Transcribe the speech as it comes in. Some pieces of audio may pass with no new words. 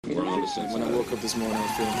We're on the same side. When I woke up this morning, I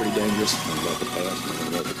was feeling pretty dangerous. Nothing about the past, nothing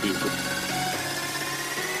about the future.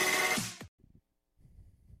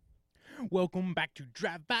 Welcome back to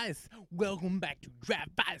Draft Vice. Welcome back to Draft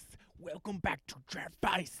Vice. Welcome back to Draft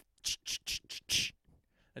Vice.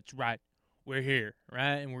 That's right. We're here,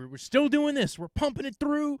 right? And we're still doing this. We're pumping it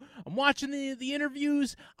through. I'm watching the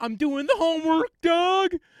interviews. I'm doing the homework,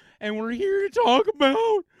 dog. And we're here to talk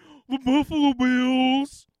about the Buffalo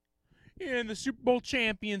Bills and the Super Bowl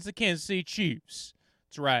champions, the Kansas City Chiefs.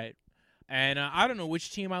 That's right. And I don't know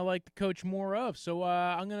which team I like to coach more of, so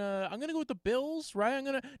I'm gonna go with the Bills, right? I'm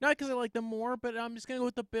gonna not because I like them more, but I'm just gonna go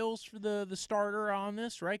with the Bills for the starter on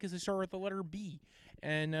this, right? Because they start with the letter B,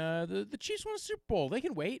 and the Chiefs won a Super Bowl. They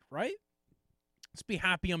can wait, right? Let's be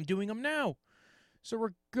happy I'm doing them now. So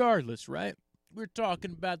regardless, right? We're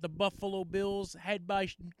talking about the Buffalo Bills, head by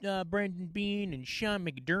Brandon Beane and Sean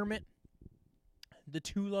McDermott, the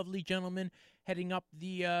two lovely gentlemen heading up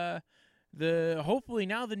the hopefully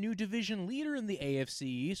now the new division leader in the AFC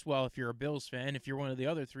East. Well, if you're a Bills fan, if you're one of the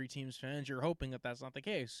other three teams fans, you're hoping that that's not the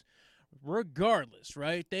case. Regardless,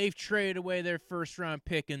 right? They've traded away their first round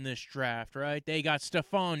pick in this draft, right? They got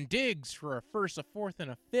Stephon Diggs for a first, a fourth,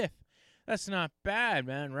 and a fifth. That's not bad,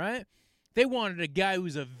 man, right? They wanted a guy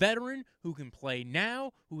who's a veteran, who can play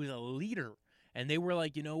now, who is a leader. And they were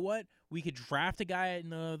like, you know what? We could draft a guy in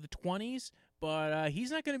the 20s, but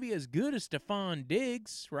he's not going to be as good as Stephon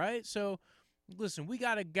Diggs, right? So, listen, we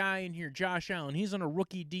got a guy in here, Josh Allen. He's on a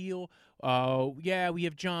rookie deal. Yeah, we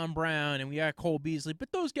have John Brown and we got Cole Beasley,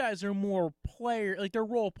 but those guys are more they're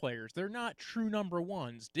role players. They're not true number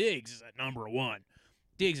ones. Diggs is a number one.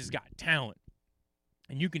 Diggs has got talent.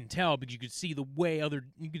 And you can tell because you can see the way other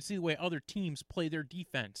teams play their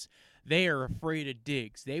defense. They are afraid of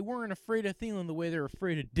Diggs. They weren't afraid of Thielen the way they're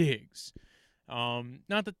afraid of Diggs.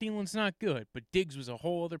 Not that Thielen's not good, but Diggs was a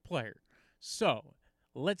whole other player. So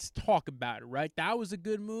let's talk about it, right? That was a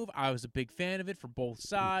good move. I was a big fan of it for both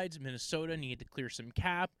sides. Minnesota needed to clear some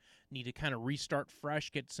cap, need to kind of restart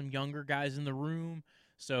fresh, get some younger guys in the room.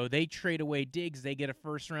 So they trade away Diggs. They get a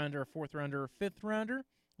first rounder, a fourth rounder, a fifth rounder.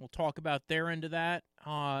 We'll talk about their end of that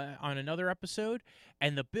on another episode.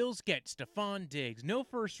 And the Bills get Stephon Diggs. No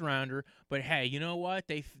first rounder, but hey, you know what?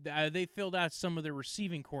 They filled out some of their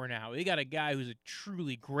receiving core now. They got a guy who's a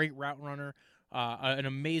truly great route runner, an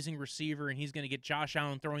amazing receiver, and he's going to get Josh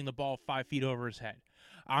Allen throwing the ball 5 feet over his head.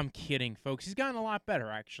 I'm kidding, folks. He's gotten a lot better,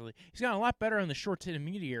 actually. He's gotten a lot better in the short to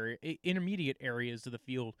intermediate areas of the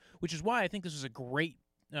field, which is why I think this is a great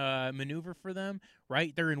maneuver for them,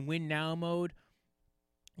 right? They're in win-now mode.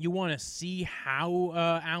 You want to see how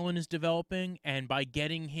Allen is developing, and by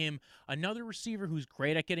getting him another receiver who's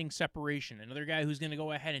great at getting separation, another guy who's going to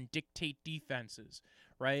go ahead and dictate defenses,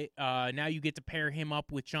 right? Now you get to pair him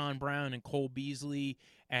up with John Brown and Cole Beasley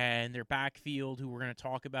and their backfield, who we're going to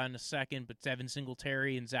talk about in a second, but Devin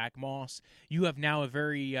Singletary and Zach Moss. You have now a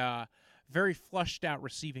very flushed-out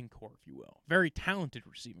receiving core, if you will. Very talented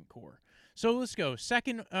receiving core. So let's go.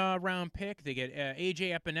 Second round pick, they get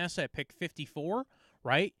A.J. Epinesa at pick 54.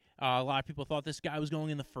 Right? A lot of people thought this guy was going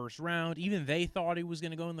in the first round. Even they thought he was going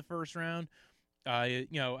to go in the first round.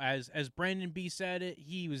 As Brandon B said it,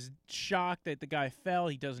 he was shocked that the guy fell.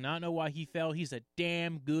 He does not know why he fell. He's a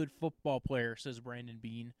damn good football player, says Brandon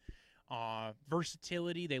Beane.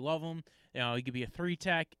 Versatility, they love him. He could be a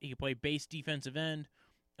 3-tech. He could play base defensive end.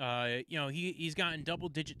 He's gotten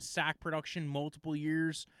double-digit sack production multiple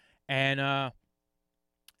years, and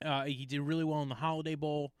he did really well in the Holiday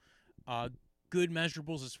Bowl. Good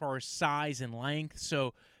measurables as far as size and length.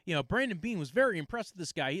 So, Brandon Beane was very impressed with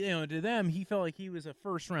this guy. To them, he felt like he was a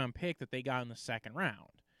first-round pick that they got in the second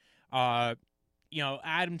round. Add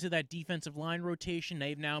him to that defensive line rotation.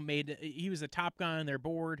 They've now he was the top guy on their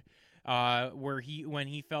board when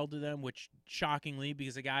he fell to them, which shockingly,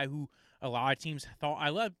 because a guy who a lot of teams thought,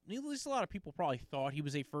 at least a lot of people probably thought he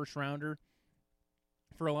was a first-rounder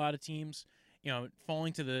for a lot of teams.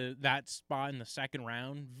 Falling to that spot in the second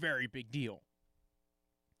round, very big deal.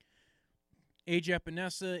 A.J.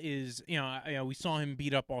 Epinesa is, we saw him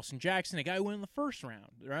beat up Austin Jackson, a guy who went in the first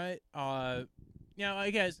round, right? I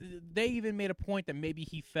guess they even made a point that maybe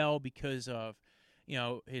he fell because of,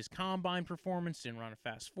 his combine performance, didn't run a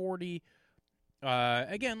fast 40.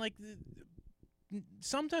 Again,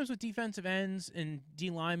 sometimes with defensive ends and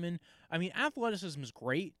D linemen, athleticism is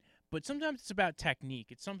great, but sometimes it's about technique.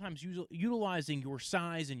 It's sometimes utilizing your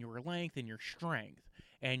size and your length and your strength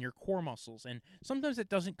and your core muscles, and sometimes it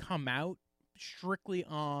doesn't come out strictly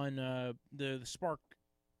on the spark,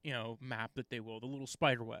 map that they will, the little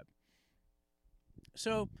spider web.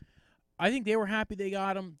 So I think they were happy they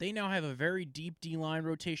got him. They now have a very deep D-line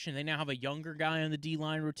rotation. They now have a younger guy on the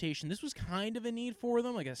D-line rotation. This was kind of a need for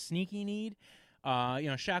them, like a sneaky need.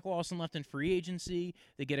 Shaq Lawson left in free agency.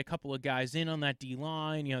 They get a couple of guys in on that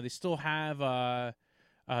D-line. They still have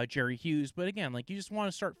Jerry Hughes. But again, like, you just want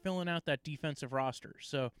to start filling out that defensive roster.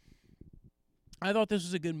 So I thought this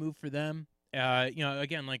was a good move for them.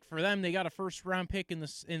 Again, like, for them, they got a first-round pick in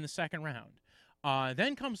the second round.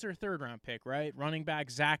 Then comes their third-round pick, right? Running back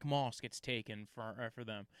Zach Moss gets taken for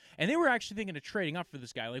them. And they were actually thinking of trading up for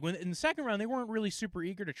this guy. Like, when in the second round, they weren't really super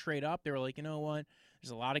eager to trade up. They were like, you know what? There's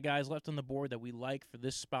a lot of guys left on the board that we like for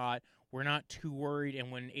this spot. We're not too worried.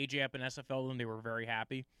 And when AJ Epinesa them, they were very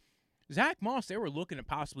happy. Zach Moss, they were looking to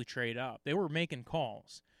possibly trade up. They were making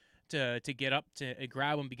calls to get up to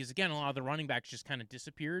grab him because, again, a lot of the running backs just kind of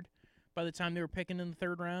disappeared by the time they were picking in the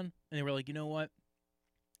third round. And they were like, you know what?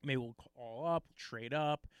 Maybe we'll call up, trade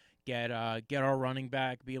up, get our running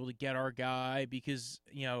back, be able to get our guy because,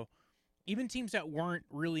 even teams that weren't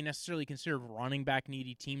really necessarily considered running back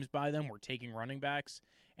needy teams by them were taking running backs.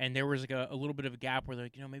 And there was like a little bit of a gap where they're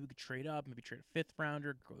like, maybe we could trade up, maybe trade a fifth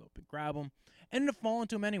rounder, go up and grab them. Ended up falling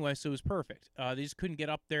to him anyway, so it was perfect. They just couldn't get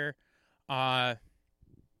up there. There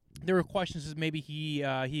were questions as maybe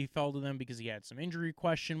he fell to them because he had some injury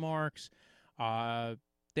question marks.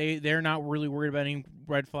 They're not really worried about any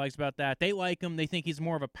red flags about that. They like him. They think he's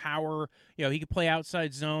more of a power. He could play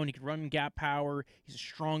outside zone. He could run gap power. He's a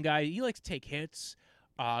strong guy. He likes to take hits.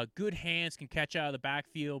 Good hands, can catch out of the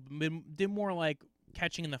backfield. Did more like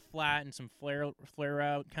catching in the flat and some flare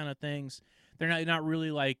out kind of things. They're not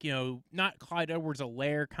really like, not Clyde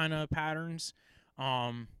Edwards-Helaire kind of patterns.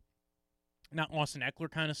 Not Austin Eckler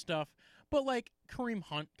kind of stuff. But like Kareem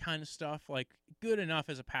Hunt kind of stuff, like good enough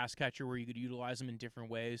as a pass catcher where you could utilize him in different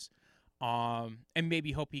ways, and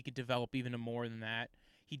maybe hope he could develop even more than that.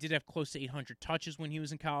 He did have close to 800 touches when he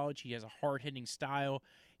was in college. He has a hard-hitting style.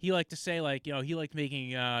 He liked to say, like, he liked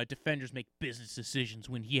making defenders make business decisions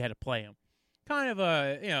when he had to play them. Kind of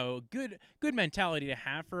a good mentality to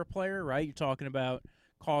have for a player, right? You're talking about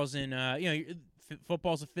causing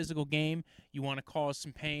football's a physical game. You want to cause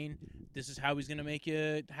some pain. This is how he's going to make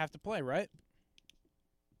you have to play, right?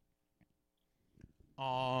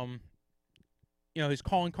 His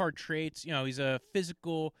calling card traits. He's a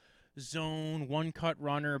physical zone one-cut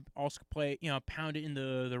runner. Also play, pound it in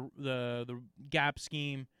the gap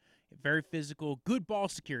scheme. Very physical. Good ball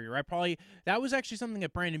security, right? Probably that was actually something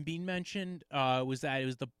that Brandon Beane mentioned. Was that it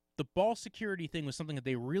was the ball security thing was something that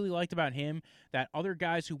they really liked about him, that other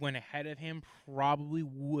guys who went ahead of him probably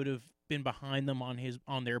would have been behind them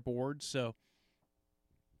on their boards. So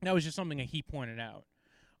that was just something that he pointed out.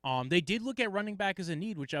 They did look at running back as a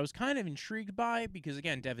need, which I was kind of intrigued by because,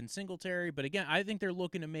 again, Devin Singletary. But, again, I think they're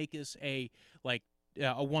looking to make this a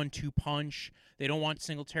 1-2 punch. They don't want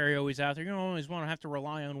Singletary always out there. You don't always want to have to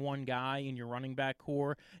rely on one guy in your running back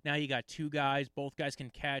core. Now you got two guys. Both guys can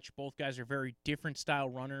catch. Both guys are very different style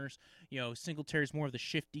runners. Singletary's more of the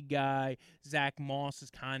shifty guy. Zach Moss is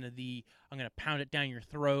kind of the, I'm going to pound it down your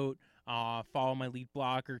throat, follow my lead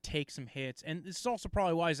blocker, take some hits. And this is also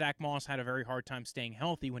probably why Zach Moss had a very hard time staying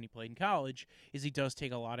healthy when he played in college, is he does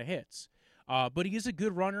take a lot of hits. But he is a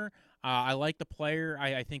good runner. I like the player.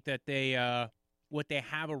 I think that they what they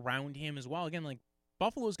have around him as well. Again, like,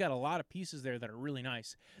 Buffalo's got a lot of pieces there that are really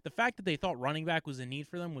nice. The fact that they thought running back was a need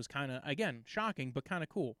for them was kind of, again, shocking, but kind of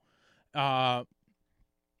cool. Round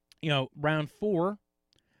 4,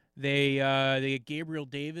 they get Gabriel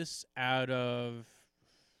Davis out of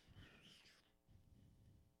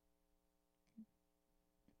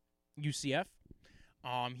UCF.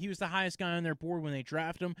 He was the highest guy on their board when they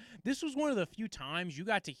drafted him. This was one of the few times you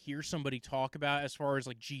got to hear somebody talk about, as far as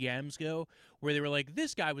like GMs go, where they were like,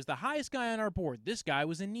 this guy was the highest guy on our board. This guy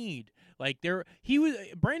was a need. Like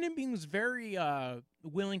Brandon Beane was very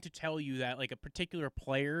willing to tell you that like a particular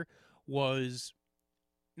player was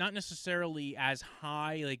not necessarily as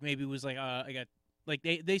high. Like maybe it was like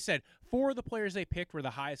they said 4 of the players they picked were the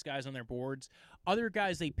highest guys on their boards. Other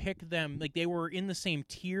guys they picked them like they were in the same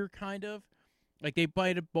tier kind of. Like, they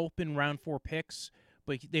might have both been round 4 picks,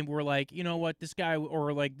 but they were like, you know what, this guy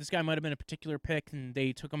might have been a particular pick, and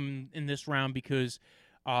they took him in this round because,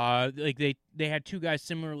 they had 2 guys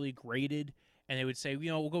similarly graded, and they would say,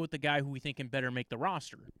 we'll go with the guy who we think can better make the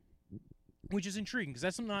roster, which is intriguing because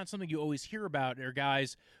that's not something you always hear about. Are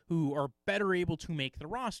guys who are better able to make the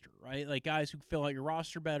roster, right? Like guys who fill out your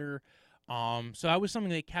roster better. So that was something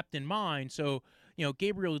they kept in mind. So,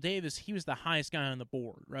 Gabriel Davis, he was the highest guy on the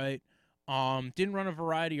board, right? Didn't run a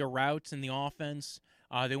variety of routes in the offense.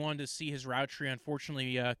 They wanted to see his route tree.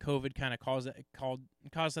 Unfortunately, COVID kind of caused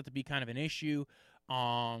that to be kind of an issue.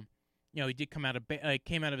 He did come out of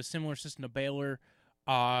came out of a similar system to Baylor.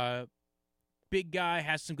 Big guy,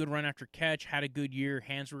 has some good run after catch, had a good year.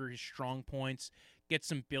 Hands were his strong points. Get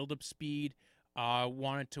some build-up speed.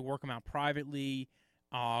 Wanted to work him out privately.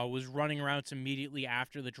 Was running routes immediately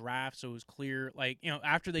after the draft, so it was clear.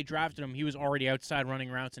 After they drafted him, he was already outside running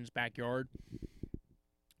routes in his backyard.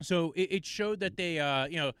 So it showed that they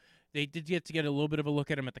did get a little bit of a look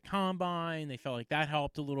at him at the combine. They felt like that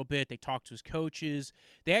helped a little bit. They talked to his coaches.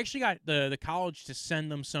 They actually got the college to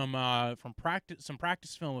send them some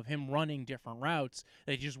practice film of him running different routes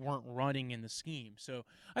that just weren't running in the scheme. So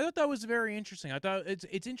I thought that was very interesting. I thought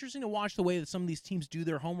it's interesting to watch the way that some of these teams do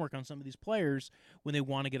their homework on some of these players when they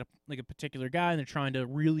want to get a particular guy and they're trying to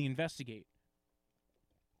really investigate.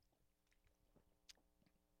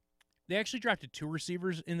 They actually drafted 2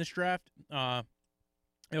 receivers in this draft.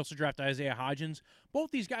 They also drafted Isaiah Hodgins.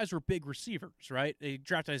 Both these guys were big receivers, right? They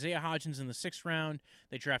drafted Isaiah Hodgins in the 6th round.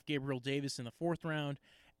 They draft Gabriel Davis in the 4th round.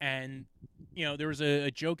 And, there was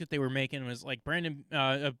a joke that they were making. It was like Brandon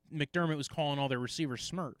McDermott was calling all their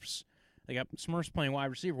receivers Smurfs. They got Smurfs playing wide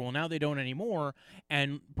receiver. Well, now they don't anymore.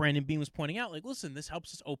 And Brandon Beane was pointing out, listen, this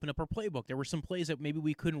helps us open up our playbook. There were some plays that maybe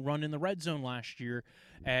we couldn't run in the red zone last year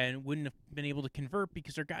and wouldn't have been able to convert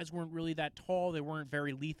because our guys weren't really that tall. They weren't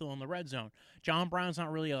very lethal in the red zone. John Brown's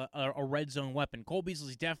not really a red zone weapon. Cole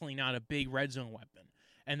Beasley's definitely not a big red zone weapon.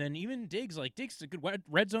 And then even Diggs is a good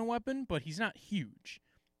red zone weapon, but he's not huge.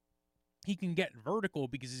 He can get vertical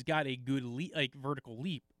because he's got a good vertical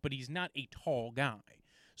leap, but he's not a tall guy.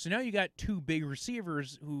 So now you got 2 big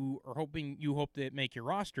receivers who are hope to make your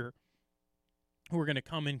roster, who are going to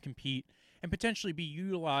come and compete and potentially be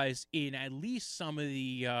utilized in at least some of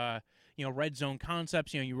the red zone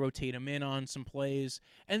concepts. You rotate them in on some plays,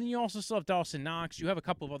 and then you also still have Dawson Knox. You have a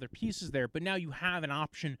couple of other pieces there, but now you have an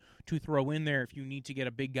option to throw in there if you need to get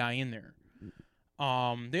a big guy in there.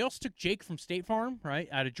 They also took Jake from State Farm, right,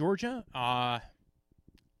 out of Georgia.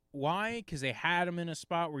 Why? Because they had him in a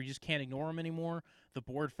spot where you just can't ignore him anymore. The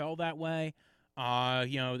board fell that way.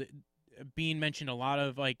 Bean mentioned a lot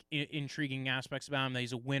of intriguing aspects about him. That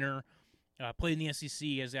he's a winner. Played in the SEC,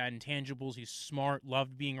 has got intangibles. He's smart.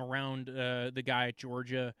 Loved being around the guy at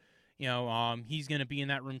Georgia. He's going to be in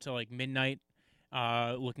that room till midnight,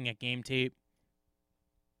 looking at game tape.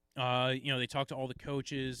 They talk to all the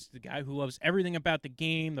coaches. The guy who loves everything about the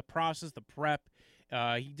game, the process, the prep.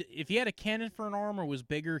 If he had a cannon for an arm or was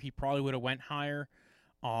bigger, he probably would have went higher.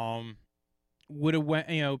 Probably would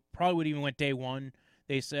have even went day one.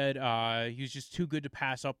 They said he was just too good to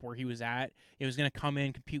pass up where he was at. He was going to come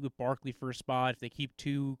in, compete with Barkley for a spot. If they keep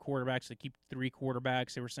 2 quarterbacks, they keep 3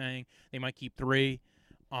 quarterbacks. They were saying they might keep 3.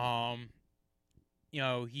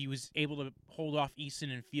 He was able to hold off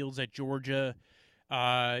Easton and Fields at Georgia.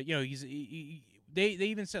 They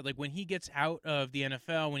even said when he gets out of the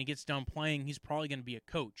NFL, when he gets done playing, he's probably going to be a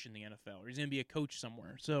coach in the NFL, or he's going to be a coach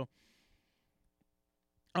somewhere. So,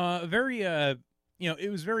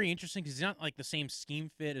 it was very interesting because he's not the same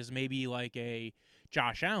scheme fit as maybe a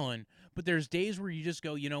Josh Allen, but there's days where you just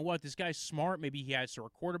go, you know what, this guy's smart. Maybe he has a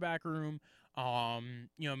quarterback room.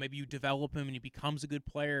 Maybe you develop him and he becomes a good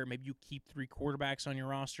player. Maybe you keep 3 quarterbacks on your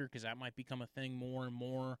roster because that might become a thing more and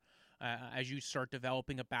more. As you start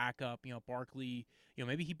developing a backup, Barkley,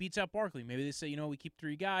 maybe he beats out Barkley. Maybe they say, we keep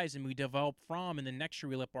 3 guys and we develop Fromm, and then next year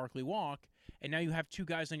we let Barkley walk. And now you have 2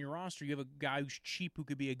 guys on your roster. You have a guy who's cheap who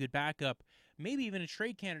could be a good backup, maybe even a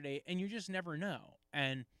trade candidate, and you just never know.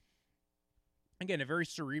 And again, a very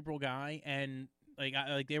cerebral guy. And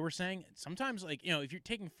like they were saying, sometimes if you're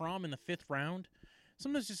taking Fromm in the 5th round,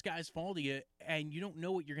 sometimes just guys fall to you and you don't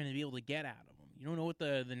know what you're going to be able to get out of them. You don't know what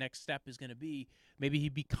the next step is going to be. Maybe he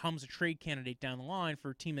becomes a trade candidate down the line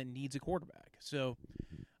for a team that needs a quarterback. So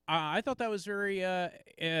I thought that was very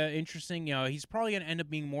interesting. He's probably going to end up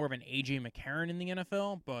being more of an A.J. McCarron in the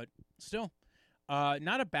NFL, but still,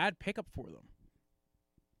 not a bad pickup for them.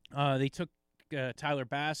 They took Tyler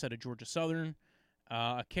Bass out of Georgia Southern,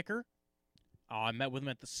 a kicker. I met with him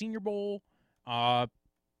at the Senior Bowl,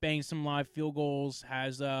 banged some live field goals,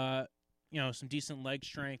 has some decent leg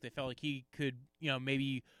strength. They felt like he could,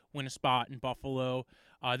 maybe win a spot in Buffalo.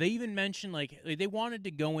 They even mentioned they wanted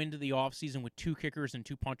to go into the offseason with 2 kickers and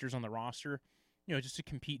 2 punters on the roster, just to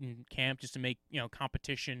compete in camp, just to make,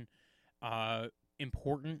 competition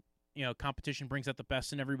important. Competition brings out the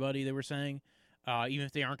best in everybody, they were saying, even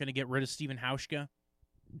if they aren't going to get rid of Stephen Hauschka.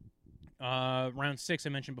 Round 6, I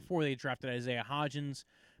mentioned before, they drafted Isaiah Hodgins,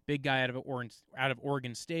 big guy out of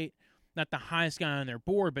Oregon State. Not the highest guy on their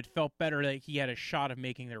board, but felt better that he had a shot of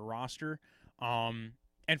making their roster.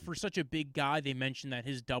 And for such a big guy, they mentioned that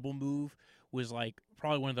his double move was like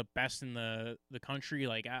probably one of the best in the country.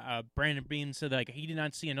 Like Brandon Beane said, like he did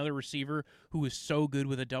not see another receiver who was so good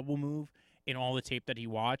with a double move in all the tape that he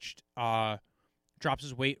watched. Drops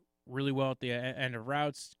his weight really well at the end of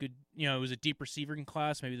routes. Good, it was a deep receiving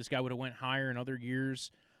class. Maybe this guy would have went higher in other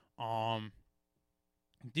years.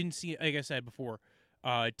 Didn't see, like I said before,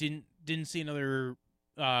 didn't see another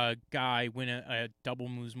guy win a double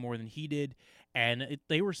moves more than he did. And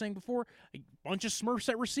they were saying before, a bunch of Smurfs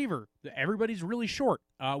at receiver. Everybody's really short.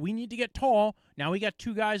 We need to get tall. Now we got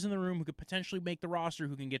 2 guys in the room who could potentially make the roster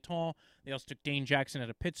who can get tall. They also took Dane Jackson out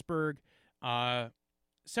of Pittsburgh.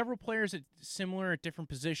 Several players similar at different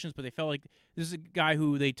positions, but they felt like this is a guy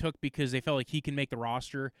who they took because they felt like he can make the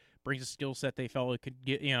roster, brings a skill set they felt like could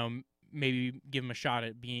get, maybe give him a shot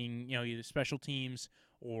at being, either special teams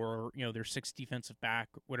or, their 6th defensive back,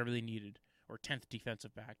 whatever they needed, or 10th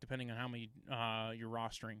defensive back, depending on how many you're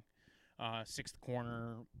rostering. 6th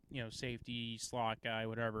corner, safety, slot guy,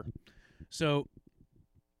 whatever. So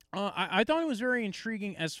I thought it was very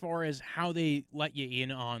intriguing as far as how they let you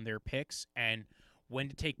in on their picks and when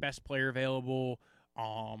to take best player available,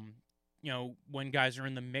 when guys are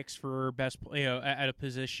in the mix for best at a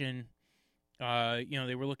position.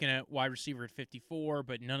 They were looking at wide receiver at 54,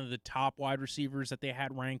 but none of the top wide receivers that they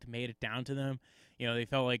had ranked made it down to them. They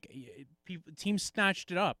felt like teams snatched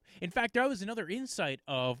it up. In fact, that was another insight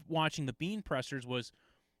of watching the Bean pressers was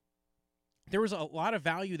there was a lot of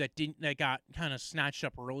value that got kind of snatched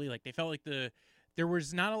up early. Like they felt like there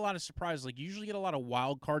was not a lot of surprises. Like you usually get a lot of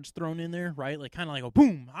wild cards thrown in there, right? Like kind of like a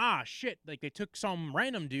boom, shit. Like they took some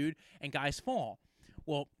random dude and guys fall.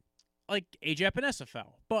 Well, like AJ Epinesa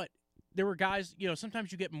fell, but there were guys,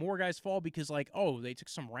 sometimes you get more guys fall because like, they took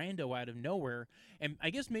some rando out of nowhere. And I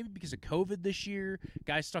guess maybe because of COVID this year,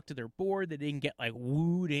 guys stuck to their board. They didn't get like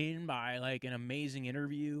wooed in by like an amazing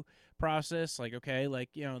interview process. Like, okay, like,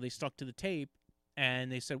 they stuck to the tape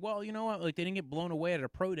and they said, well, you know what? Like they didn't get blown away at a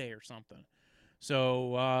pro day or something.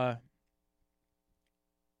 So,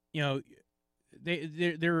 they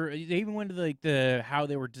even went to like how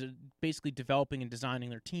they were basically developing and designing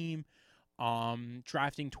their team,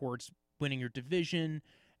 drafting towards winning your division,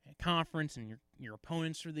 conference, and your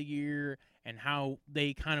opponents for the year, and how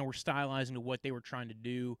they kind of were stylizing to what they were trying to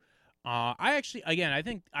do. I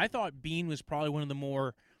thought Bean was probably one of the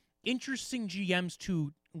more interesting GMs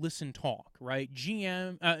to listen talk. Right,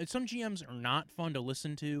 some GMs are not fun to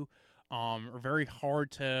listen to. Are very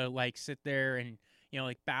hard to like sit there and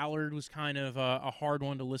like Ballard was kind of a hard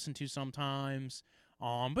one to listen to sometimes,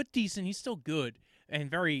 but decent. He's still good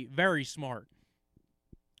and very, very smart.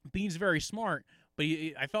 Bean's very smart, but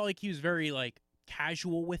I felt like he was very like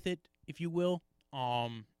casual with it, if you will.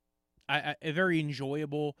 Very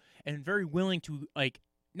enjoyable and very willing to like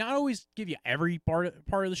not always give you every part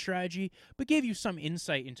of the strategy, but gave you some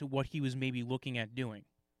insight into what he was maybe looking at doing.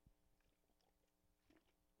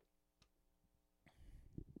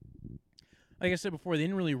 Like I said before, they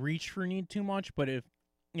didn't really reach for need too much, but if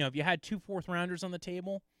you had 2 4th-rounders on the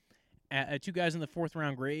table, 2 guys in the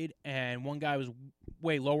 4th-round grade, and one guy was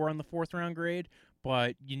way lower on the 4th-round grade,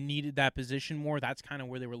 but you needed that position more, that's kind of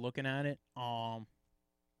where they were looking at it.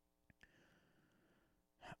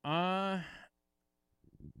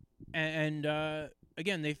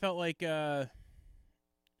 Again, they felt like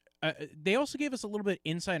they also gave us a little bit of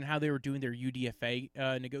insight on how they were doing their UDFA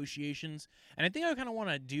negotiations. And I think I kind of want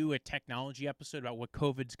to do a technology episode about what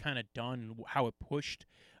COVID's kind of done and how it pushed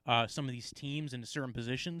some of these teams into certain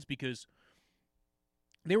positions, because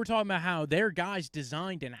they were talking about how their guys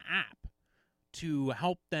designed an app to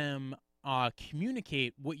help them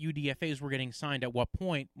communicate what UDFAs were getting signed at what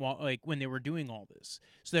point, when they were doing all this,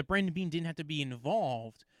 so that Brandon Beane didn't have to be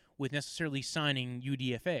involved with necessarily signing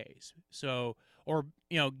UDFAs. So, or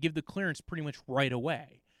give the clearance pretty much right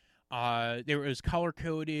away. It was color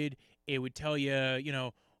coded. It would tell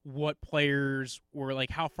you, what players were like,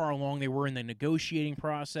 how far along they were in the negotiating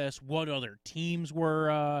process, what other teams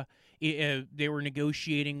were they were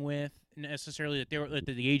negotiating with, necessarily that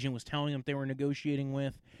the agent was telling them they were negotiating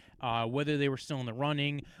with, whether they were still in the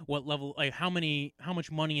running, what level, like how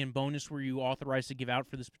much money and bonus were you authorized to give out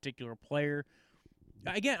for this particular player.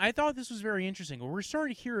 Again, I thought this was very interesting. We're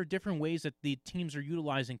starting to hear different ways that the teams are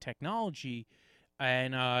utilizing technology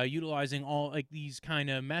and utilizing all like these kind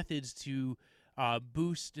of methods to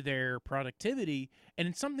boost their productivity. And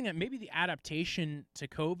it's something that maybe the adaptation to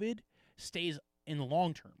COVID stays in the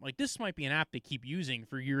long term. Like this might be an app they keep using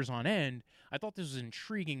for years on end. I thought this was an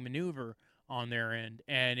intriguing maneuver on their end,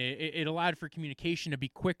 and it allowed for communication to be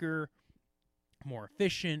quicker, more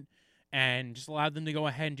efficient, and just allowed them to go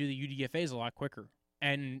ahead and do the UDFAs a lot quicker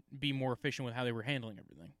and be more efficient with how they were handling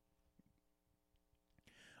everything.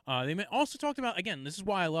 Also talked about, again, this is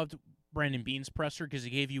why I loved Brandon Beane's presser, because he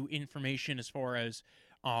gave you information as far as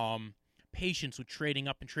patience with trading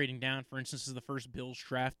up and trading down. For instance, this is the first Bills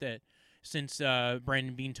draft that since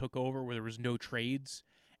Brandon Beane took over where there was no trades.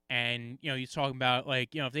 And, he's talking about, like,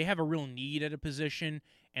 if they have a real need at a position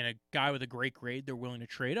and a guy with a great grade, they're willing to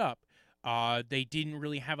trade up. They didn't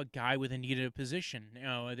really have a guy with a need at a position.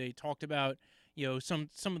 They talked about, some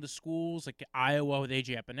of the schools, like Iowa with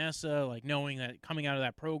A.J. Epinesa, like knowing that coming out of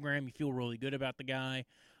that program, you feel really good about the guy.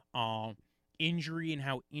 Injury and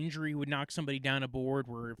how injury would knock somebody down a board,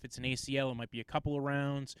 where if it's an ACL, it might be a couple of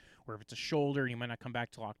rounds, or if it's a shoulder, you might not come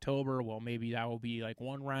back till October. Well, maybe that will be like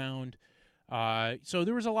one round. So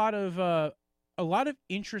there was a lot of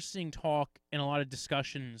interesting talk and a lot of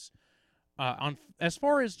discussions on as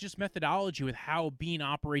far as just methodology with how Beane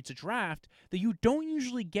operates a draft that you don't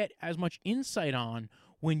usually get as much insight on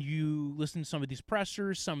when you listen to some of these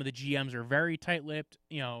pressers. Some of the GMs are very tight-lipped,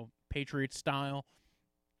 Patriots style.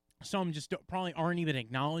 Some just probably aren't even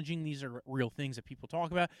acknowledging these are real things that people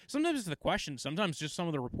talk about. Sometimes it's the questions. Sometimes just some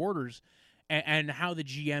of the reporters and how the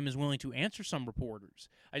GM is willing to answer some reporters.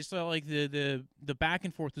 I just felt like the back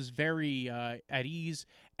and forth was very at ease,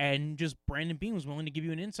 and just Brandon Beane was willing to give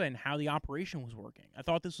you an insight in how the operation was working. I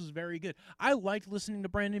thought this was very good. I liked listening to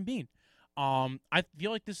Brandon Beane. I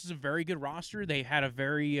feel like this is a very good roster. They had a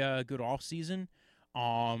very good offseason.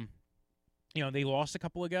 They lost a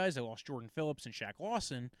couple of guys. They lost Jordan Phillips and Shaq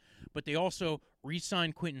Lawson, but they also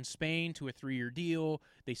re-signed Quinton Spain to a 3-year deal.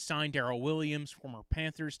 They signed Darrell Williams, former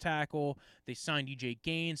Panthers tackle. They signed E.J.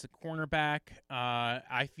 Gaines, the cornerback.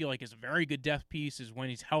 I feel like is a very good depth piece. Is when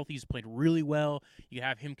he's healthy, he's played really well. You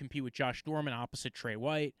have him compete with Josh Norman opposite Trey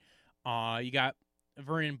White. You got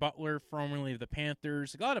Vernon Butler, formerly of the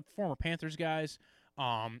Panthers. A lot of former Panthers guys.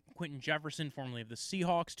 Quentin Jefferson, formerly of the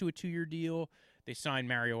Seahawks, to a 2-year deal. They signed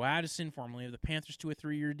Mario Addison, formerly of the Panthers, to a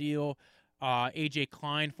 3-year deal. A.J.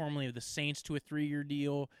 Klein, formerly of the Saints, to a 3-year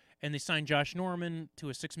deal. And they signed Josh Norman to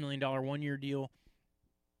a $6 million 1-year deal.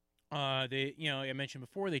 I mentioned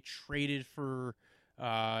before, they traded for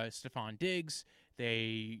Stephon Diggs.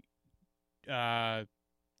 They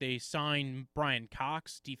signed Brian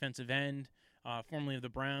Cox, defensive end, formerly of the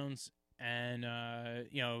Browns. And,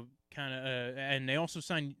 and they also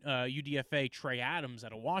signed UDFA Trey Adams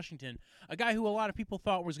out of Washington, a guy who a lot of people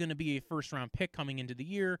thought was going to be a first-round pick coming into the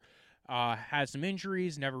year, had some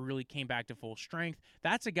injuries, never really came back to full strength.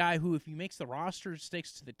 That's a guy who, if he makes the roster,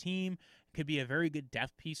 sticks to the team, could be a very good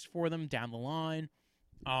depth piece for them down the line.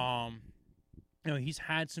 He's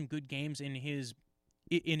had some good games in his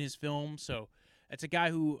film, so it's a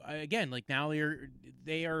guy who, again, like now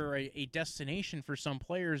they are a destination for some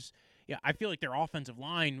players. Yeah, I feel like their offensive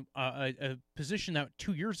line, a position that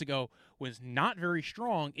 2 years ago was not very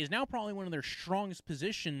strong, is now probably one of their strongest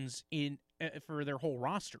positions in for their whole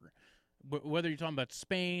roster. Whether you're talking about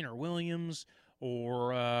Spain or Williams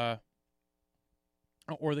or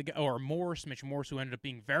Morse, Mitch Morse, who ended up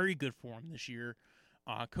being very good for him this year.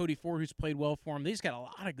 Cody Ford, who's played well for him. They've got a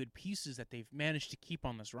lot of good pieces that they've managed to keep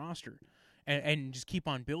on this roster and just keep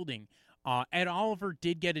on building. Ed Oliver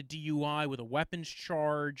did get a DUI with a weapons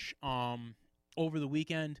charge over the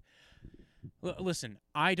weekend. Listen,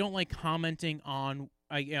 I don't like commenting on.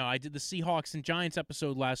 I did the Seahawks and Giants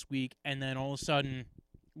episode last week, and then all of a sudden,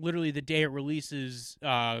 literally the day it releases,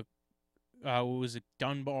 what was it,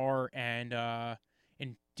 Dunbar and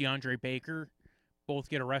DeAndre Baker both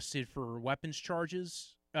get arrested for weapons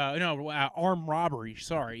charges. Armed robbery.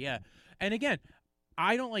 Sorry, yeah. And again,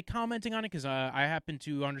 I don't like commenting on it because I happen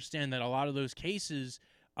to understand that a lot of those cases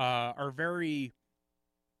are very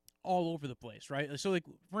all over the place, right? So, like,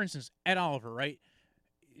 for instance, Ed Oliver, right?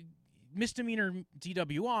 Misdemeanor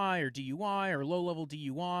DWI or DUI or low-level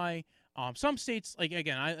DUI. Some states, like,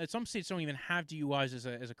 again, some states don't even have DUIs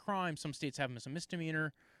as a crime. Some states have them as a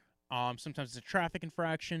misdemeanor. Sometimes it's a traffic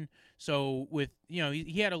infraction. So with,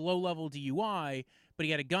 he had a low-level DUI, but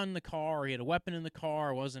he had a gun in the car, he had a weapon in the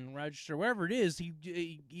car, wasn't registered, whatever it is,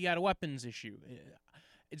 he had a weapons issue.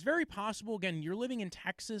 It's very possible, again, you're living in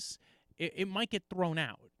Texas, it might get thrown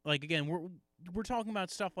out. Like, again, we're talking about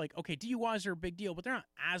stuff like, okay, DUIs are a big deal, but they're not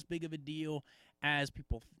as big of a deal as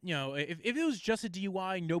people, if it was just a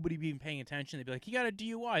DUI, nobody would be paying attention. They'd be like, he got a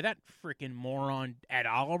DUI, that freaking moron Ed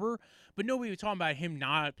Oliver. But nobody was talking about him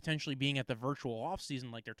not potentially being at the virtual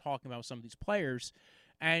offseason like they're talking about with some of these players.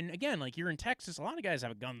 And again, like, you're in Texas, a lot of guys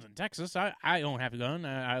have guns in Texas. I don't have a gun.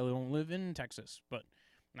 I don't live in Texas. But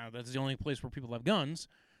now that's the only place where people have guns.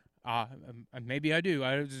 Maybe I do.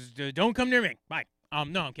 I just, don't come near me. Bye.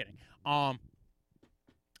 No, I'm kidding. I'm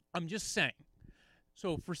just saying.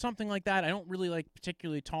 So for something like that, I don't really like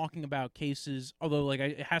particularly talking about cases, although, like,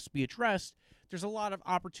 it has to be addressed. there's a lot of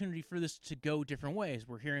opportunity for this to go different ways.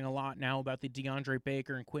 We're hearing a lot now about the DeAndre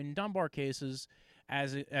Baker and Quinton Dunbar cases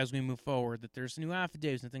as we move forward, that there's new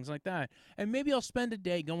affidavits and things like that. And maybe I'll spend a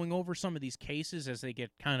day going over some of these cases as they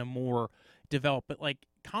get kind of more developed. But, like,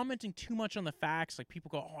 commenting too much on the facts, like, people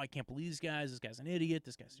go, oh, I can't believe these guys. This guy's an idiot.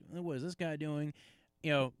 This guy's doing, what is this guy doing?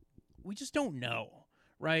 You know, we just don't know,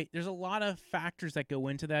 right? There's a lot of factors that go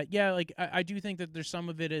into that. Yeah, like, I do think that there's some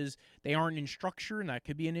of it is they aren't in structure, and that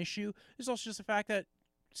could be an issue. There's also just the fact that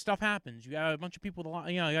stuff happens. You got a bunch of people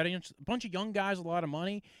with you got a bunch of young guys with a lot of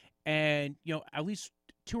money, and, at least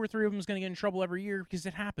 2 or 3 of them is going to get in trouble every year because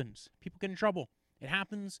it happens. People get in trouble. It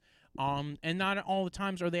happens. And not all the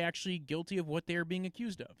times are they actually guilty of what they're being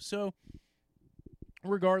accused of. So,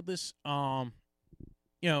 regardless, it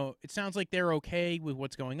sounds like they're okay with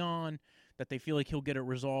what's going on, that they feel like he'll get it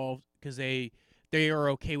resolved because they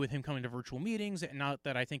are okay with him coming to virtual meetings. And not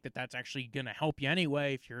that I think that that's actually going to help you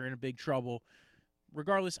anyway if you're in a big trouble.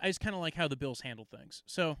 Regardless, I just kind of like how the Bills handle things.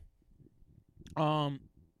 So,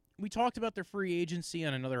 we talked about their free agency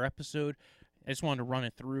on another episode. I just wanted to run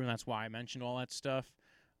it through, and that's why I mentioned all that stuff.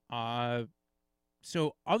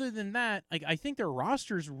 So other than that, like, I think their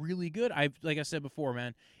roster is really good. Like I said before,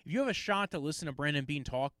 man, if you have a shot to listen to Brandon Beane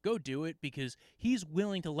talk, go do it, because he's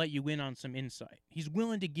willing to let you in on some insight. He's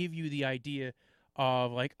willing to give you the idea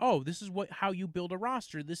of, like, oh, this is how you build a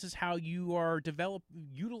roster. This is how you are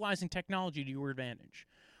utilizing technology to your advantage.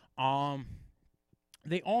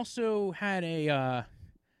 They also had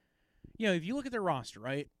if you look at their roster,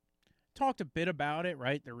 right, talked a bit about it,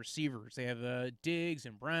 right, their receivers. They have Diggs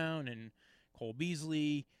and Brown and Cole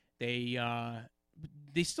Beasley. They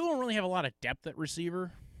still don't really have a lot of depth at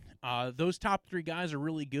receiver. Those top 3 guys are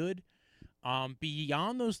really good.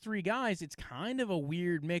 Beyond those 3 guys, it's kind of a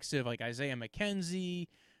weird mix of, like, Isaiah McKenzie,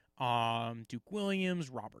 Duke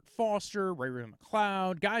Williams, Robert Foster, Ray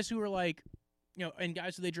McLeod, guys who are like, and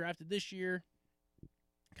guys who they drafted this year.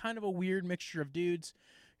 Kind of a weird mixture of dudes.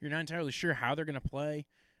 You're not entirely sure how they're going to play.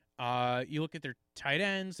 You look at their tight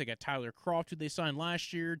ends. They got Tyler Kroft, who they signed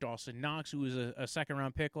last year. Dawson Knox, who was a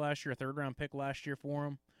second-round pick last year, a third-round pick last year for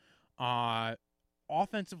him.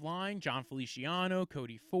 Offensive line, John Feliciano,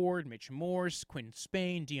 Cody Ford, Mitch Morse, Quinn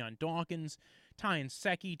Spain, Deion Dawkins, Tyan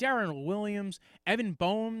Secchi, Darren Williams, Evan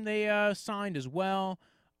Boehm they signed as well.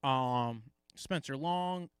 Spencer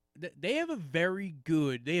Long. They have very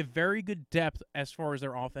good depth as far as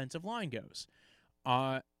their offensive line goes.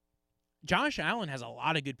 Josh Allen has a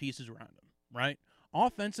lot of good pieces around him, right?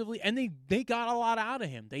 Offensively, and they got a lot out of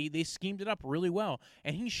him. They schemed it up really well,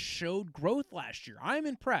 and he showed growth last year. I'm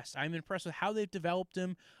impressed. I'm impressed with how they've developed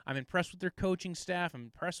him. I'm impressed with their coaching staff. I'm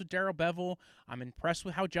impressed with Darrell Bevell. I'm impressed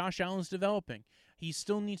with how Josh Allen's developing. He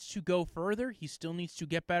still needs to go further. He still needs to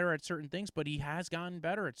get better at certain things, but he has gotten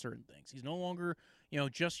better at certain things. He's no longer,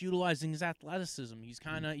 just utilizing his athleticism. He's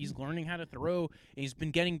learning how to throw. He's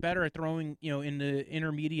been getting better at throwing, in the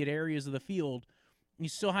intermediate areas of the field.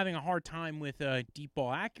 He's still having a hard time with deep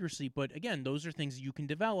ball accuracy, but again, those are things you can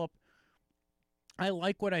develop. I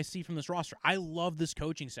like what I see from this roster. I love this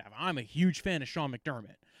coaching staff. I'm a huge fan of Sean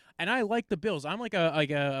McDermott, and I like the Bills. I'm like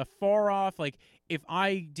a far off, like, if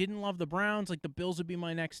I didn't love the Browns, like, the Bills would be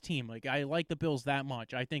my next team. Like, I like the Bills that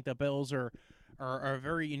much. I think the Bills are a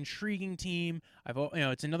very intriguing team.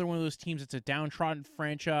 It's another one of those teams that's a downtrodden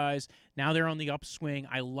franchise. Now they're on the upswing.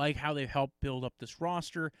 I like how they've helped build up this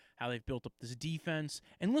roster, how they've built up this defense.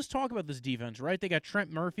 And let's talk about this defense, right? They got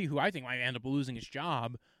Trent Murphy, who I think might end up losing his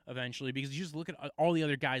job eventually, because you just look at all the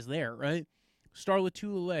other guys there, right? Star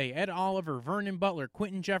Lotulelei, Ed Oliver, Vernon Butler,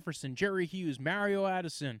 Quentin Jefferson, Jerry Hughes, Mario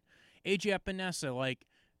Addison, AJ Epinesa, like,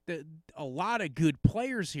 a lot of good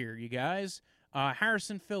players here, you guys.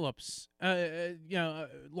 Harrison Phillips,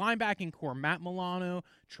 linebacking core, Matt Milano,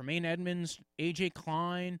 Tremaine Edmonds, AJ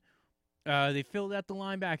Klein. They filled out the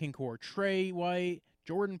linebacking core. Trey White,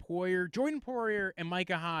 Jordan Poyer, and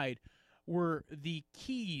Micah Hyde were the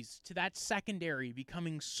keys to that secondary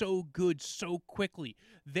becoming so good so quickly.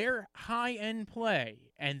 Their high-end play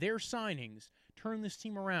and their signings turned this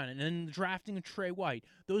team around. And then the drafting of Trey White,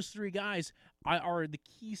 those 3 guys are the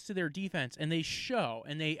keys to their defense, and they show,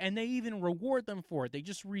 and they even reward them for it. They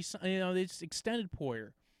just they just extended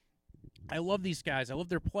Poyer. I love these guys. I love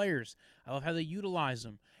their players. I love how they utilize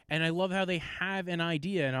them. And I love how they have an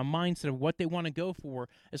idea and a mindset of what they want to go for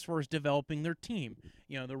as far as developing their team.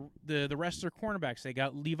 The rest of their cornerbacks, they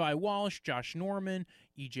got Levi Walsh, Josh Norman,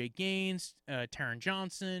 E.J. Gaines, Taron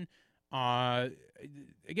Johnson.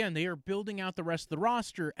 Again, they are building out the rest of the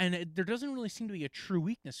roster, and there doesn't really seem to be a true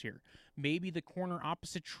weakness here. Maybe the corner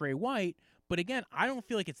opposite Trey White, But again, I don't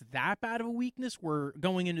feel like it's that bad of a weakness. Where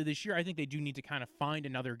going into this year, I think they do need to kind of find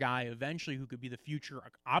another guy eventually who could be the future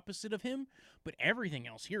opposite of him. But everything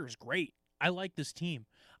else here is great. I like this team.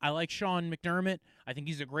 I like Sean McDermott. I think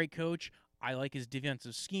he's a great coach. I like his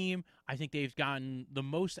defensive scheme. I think they've gotten the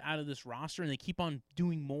most out of this roster, and they keep on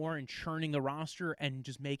doing more and churning the roster and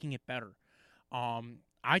just making it better.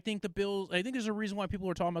 I think the Bills. I think there's a reason why people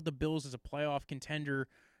are talking about the Bills as a playoff contender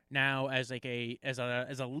now, as like as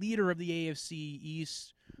a leader of the AFC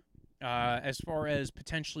East, as far as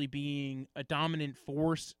potentially being a dominant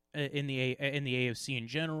force in the AFC in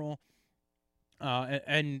general.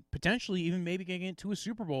 And potentially even maybe getting into a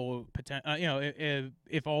Super Bowl,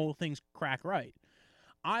 if all things crack right.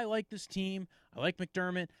 I like this team. I like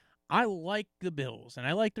McDermott. I like the Bills, and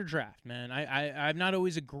I like their draft, man. I've not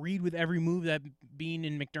always agreed with every move that Beane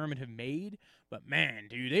and McDermott have made, but, man,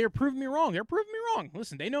 dude, they are proving me wrong. They're proving me wrong.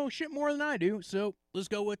 Listen, they know shit more than I do, so let's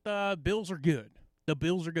go with Bills are good. The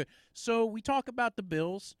Bills are good. So we talk about the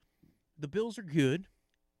Bills. The Bills are good.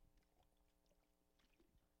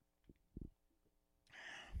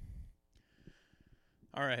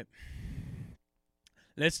 All right.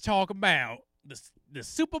 Let's talk about the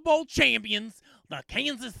Super Bowl champions, the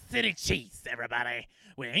Kansas City Chiefs, everybody,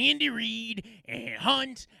 with Andy Reid and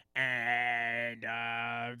Hunt and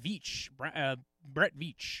Veach, Brett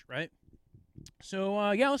Veach, right? So,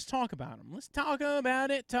 let's talk about them. Let's talk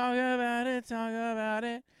about it.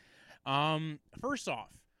 First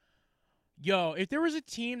off, if there was a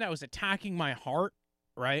team that was attacking my heart,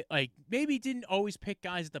 right? Like, maybe didn't always pick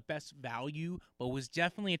guys at the best value, but was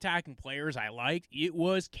definitely attacking players I liked, it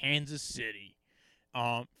was Kansas City.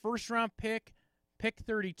 First round pick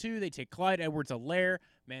 32, they take Clyde Edwards-Helaire.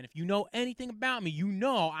 Man, if you know anything about me, you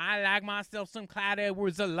know I like myself some Clyde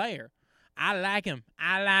Edwards-Helaire. I like him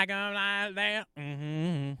like that.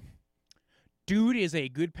 Mm-hmm. Dude is a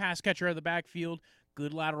good pass catcher out of the backfield,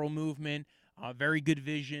 good lateral movement, very good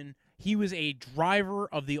vision. He was a driver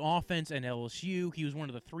of the offense at LSU. He was one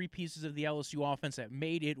of the three pieces of the LSU offense that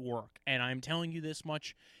made it work. And I'm telling you this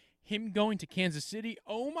much, him going to Kansas City,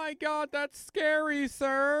 oh my God, that's scary,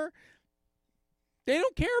 sir. They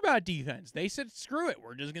don't care about defense. They said, screw it,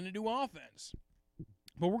 we're just going to do offense.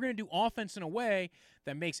 But we're going to do offense in a way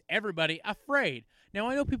that makes everybody afraid. Now,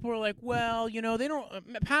 I know people are like, well,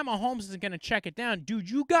 Pat Mahomes isn't going to check it down. Dude,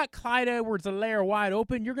 you got Clyde Edwards-Helaire wide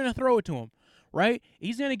open. You're going to throw it to him. Right?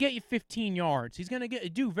 He's going to get you 15 yards. He's going to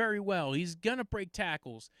do very well. He's going to break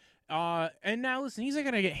tackles. And now, listen, he's not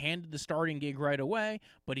going to get handed the starting gig right away,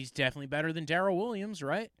 but he's definitely better than Darrell Williams,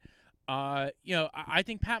 right? I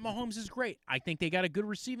think Pat Mahomes is great. I think they got a good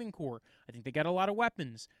receiving core. I think they got a lot of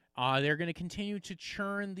weapons. They're going to continue to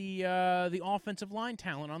churn the offensive line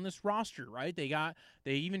talent on this roster, right? They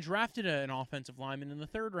even drafted an offensive lineman in the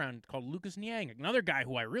third round called Lucas Niang, another guy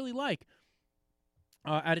who I really like,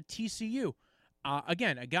 out of TCU.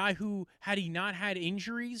 Again, a guy who, had he not had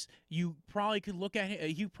injuries, you probably could look at him.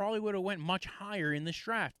 He probably would have went much higher in this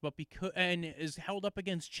draft, but and is held up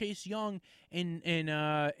against Chase Young and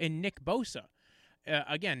Nick Bosa.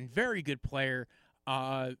 Again, very good player.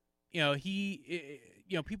 People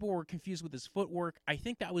were confused with his footwork. I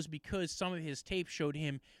think that was because some of his tape showed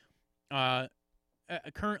him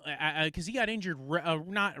currently, because he got injured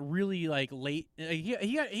not really like late.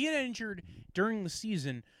 He got injured during the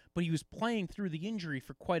season, but he was playing through the injury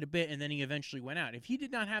for quite a bit, and then he eventually went out. If he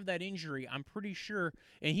did not have that injury, I'm pretty sure,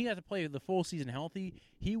 and he got to play the full season healthy,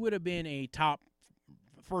 he would have been a top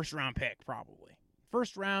first-round pick, probably.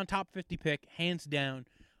 First round, top 50 pick, hands down.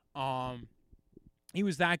 He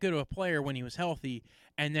was that good of a player when he was healthy,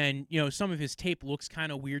 and then, some of his tape looks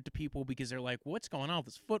kind of weird to people because they're like, what's going on with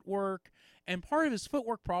his footwork? And part of his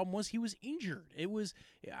footwork problem was he was injured. It was,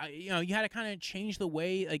 you had to kind of change the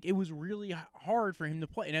way, like, it was really hard for him to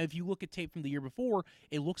play. Now, if you look at tape from the year before,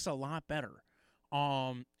 it looks a lot better.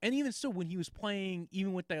 And even still, when he was playing,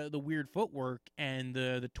 even with the weird footwork and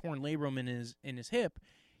the torn labrum in his hip,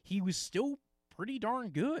 he was still pretty darn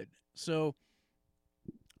good. So,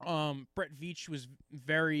 Brett Veach was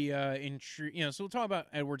very intrigued. So we'll talk about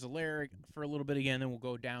Edwards-Helaire for a little bit again, then we'll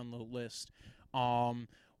go down the list.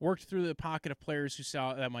 Worked through the pocket of players who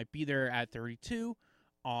saw that might be there at 32.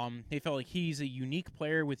 They felt like he's a unique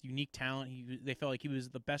player with unique talent. They felt like he was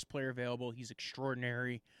the best player available. He's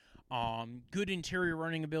extraordinary. Good interior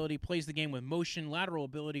running ability, plays the game with motion, lateral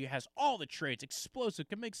ability, has all the traits, explosive,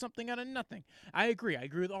 can make something out of nothing. I agree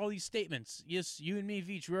with all these statements. Yes, you and me,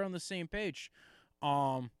 Veach, we're on the same page.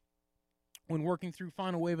 When working through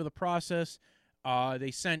final wave of the process,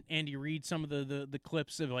 they sent Andy Reid some of the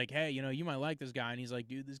clips of like, hey, you might like this guy, and he's like,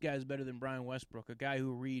 dude, this guy's better than Brian Westbrook, a guy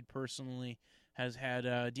who Reid personally has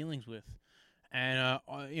had dealings with, and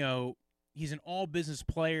he's an all-business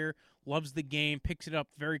player, loves the game, picks it up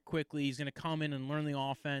very quickly. He's going to come in and learn the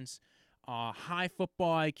offense. High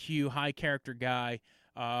football IQ, high character guy.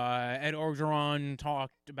 Ed Orgeron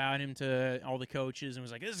talked about him to all the coaches and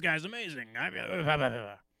was like, "This guy's amazing."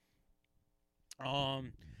 And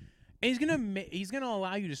he's gonna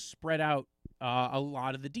allow you to spread out a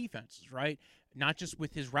lot of the defenses, right? Not just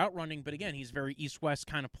with his route running, but again, he's very east-west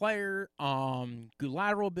kind of player. Good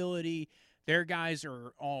lateral ability. Their guys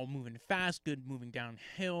are all moving fast, good moving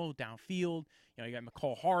downhill, downfield. You know, you got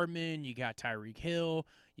McCall Hardman, you got Tyreek Hill,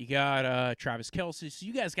 you got Travis Kelce. So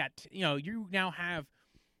you guys got, you now have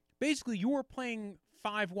basically you are playing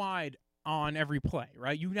 5 wide on every play,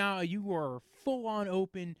 right? You are full on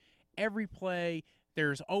open every play.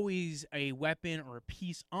 There's always a weapon or a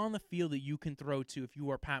piece on the field that you can throw to if you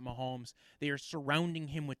are Pat Mahomes. They are surrounding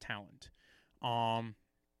him with talent. And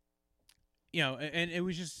it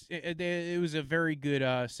was just it was a very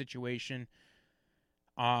good situation.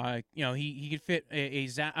 He could fit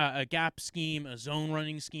a gap scheme, a zone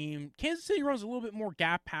running scheme. Kansas City runs a little bit more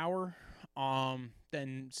gap power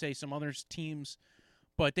than say some other teams,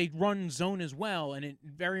 but they run zone as well, and a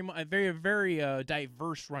very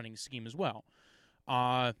diverse running scheme as well.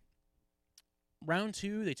 Round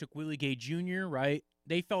 2, they took Willie Gay Jr., right?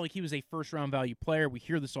 They felt like he was a first-round value player. We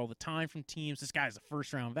hear this all the time from teams. This guy's a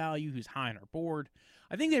first-round value who's high on our board.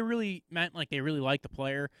 I think they really meant like they really liked the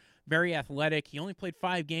player. Very athletic. He only played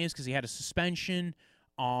 5 games because he had a suspension.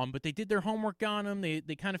 But they did their homework on him. They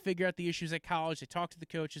kind of figured out the issues at college. They talked to the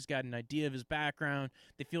coaches, got an idea of his background.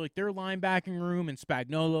 They feel like their linebacking room and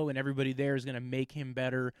Spagnuolo and everybody there is going to make him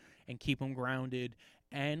better and keep him grounded.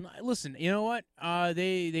 And listen, you know what?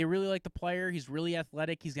 They really like the player. He's really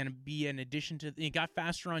athletic. He's going to be an addition to. He got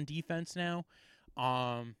faster on defense now.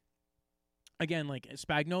 Again, like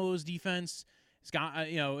Spagnuolo's defense, it's got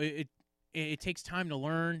it takes time to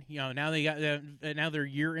learn. Now they got now they're a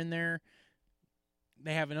year in there.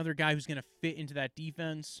 They have another guy who's going to fit into that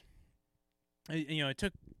defense. It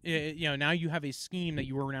took. Now you have a scheme that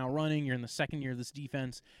you are now running. You're in the second year of this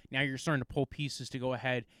defense. Now you're starting to pull pieces to go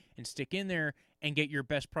ahead and stick in there and get your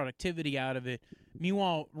best productivity out of it.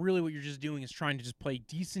 Meanwhile, really what you're just doing is trying to just play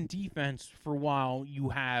decent defense for a while you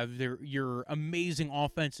have your amazing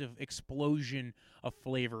offensive explosion of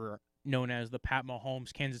flavor known as the Pat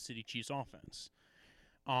Mahomes Kansas City Chiefs offense.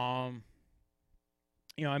 I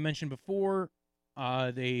mentioned before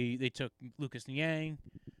they took Lucas Niang.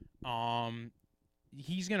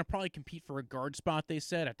 He's going to probably compete for a guard spot, they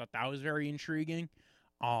said. I thought that was very intriguing.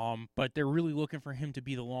 But they're really looking for him to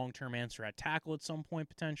be the long-term answer at tackle at some point,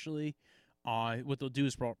 potentially. What they'll do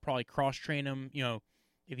is probably cross-train him.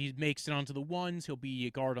 If he makes it onto the ones, he'll be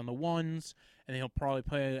a guard on the ones, and then he'll probably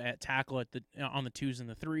play at tackle on the 2s and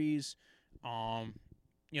the 3s.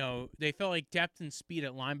 They felt like depth and speed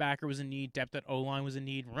at linebacker was in need. Depth at O-line was in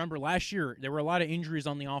need. Remember, last year, there were a lot of injuries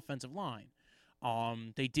on the offensive line.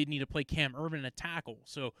 They did need to play Cam Erving at tackle.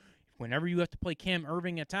 So whenever you have to play Cam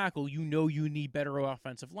Erving at tackle, you need better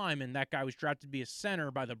offensive linemen. That guy was drafted to be a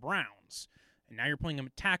center by the Browns. And now you're playing him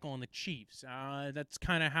at tackle on the Chiefs. That's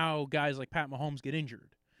kind of how guys like Pat Mahomes get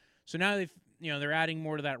injured. So now they're adding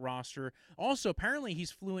more to that roster. Also, apparently he's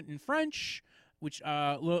fluent in French, which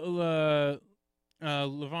Laurent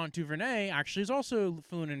Duvernay actually is also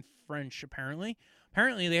fluent in French, apparently.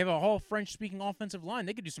 Apparently, they have a whole French-speaking offensive line.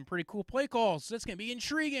 They could do some pretty cool play calls. That's going to be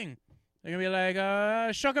intriguing. They're going to be like,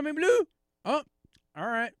 Chaka me bleu. Oh, all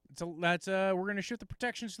right. So that's we're going to shift the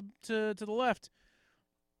protections to the left.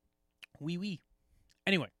 Wee wee.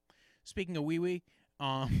 Anyway, speaking of wee wee,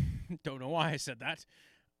 don't know why I said that.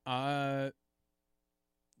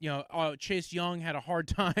 Chase Young had a hard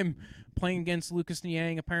time playing against Lucas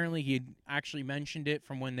Niang. Apparently, he had actually mentioned it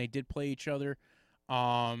from when they did play each other.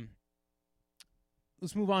 Let's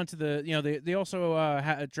move on to they also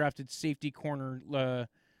drafted safety corner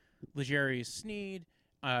L'Jarius Sneed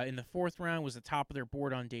in the 4th round, was the top of their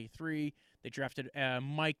board on day 3. They drafted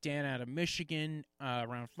Mike Dan out of Michigan,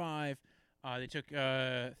 round 5. They took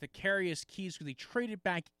Thacarius Keys, because they traded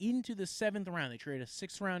back into the 7th round. They traded a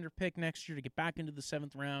 6th-rounder pick next year to get back into the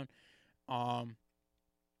 7th round.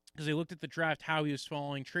 Because they looked at the draft, how he was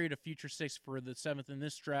falling, traded a future 6th for the 7th in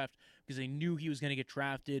this draft because they knew he was going to get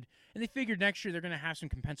drafted. And they figured next year they're going to have some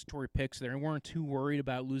compensatory picks. They weren't too worried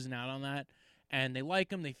about losing out on that. And they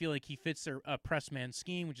like him. They feel like he fits their press man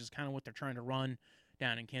scheme, which is kind of what they're trying to run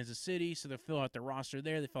down in Kansas City. So they'll fill out their roster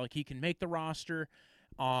there. They feel like he can make the roster.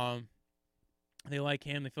 They like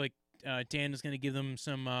him. They feel like Dan is going to give them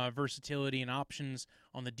some versatility and options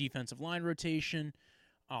on the defensive line rotation.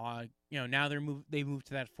 Now they moved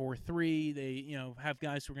to that 4-3. They, have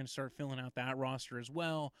guys who are going to start filling out that roster as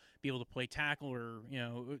well, be able to play tackle or,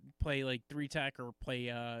 play like 3-tech or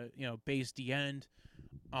play, base D end.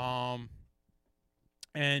 And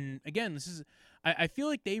again, I feel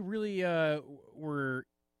like they really were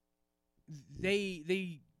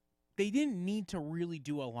they didn't need to really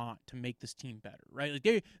do a lot to make this team better, right?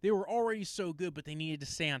 Like they were already so good, but they needed to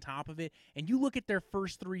stay on top of it. And you look at their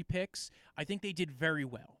first 3 picks, I think they did very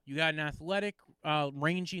well. You got an athletic,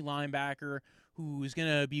 rangy linebacker who is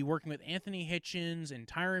going to be working with Anthony Hitchens and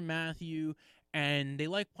Tyrann Mathieu, and they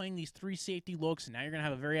like playing these 3 safety looks, and now you're going to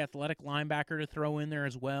have a very athletic linebacker to throw in there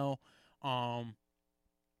as well.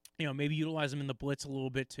 Maybe utilize him in the blitz a little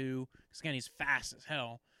bit too, because again, he's fast as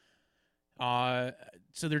hell.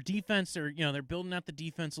 So their defense, they're building out the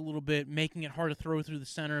defense a little bit, making it hard to throw through the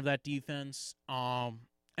center of that defense. And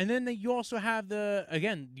then you also have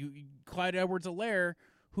Clyde Edwards-Helaire,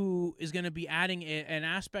 who is going to be adding an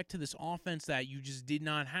aspect to this offense that you just did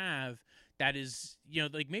not have. That is,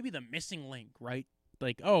 maybe the missing link, right?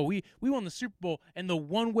 Like, oh, we won the Super Bowl, and the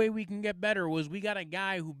one way we can get better was we got a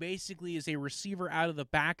guy who basically is a receiver out of the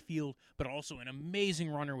backfield, but also an amazing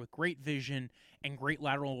runner with great vision and great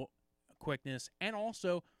lateral quickness, and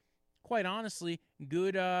also, quite honestly,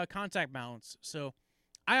 good contact balance. So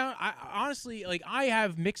I honestly, I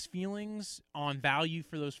have mixed feelings on value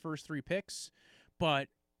for those first 3 picks, but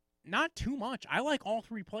not too much. I like all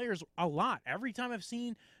 3 players a lot. Every time I've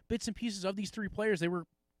seen bits and pieces of these 3 players, they were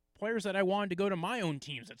players that I wanted to go to my own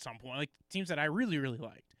teams at some point, like teams that I really, really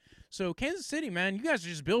liked. So Kansas City, man, you guys are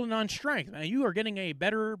just building on strength, man. You are getting a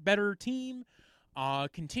better team.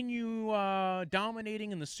 Continue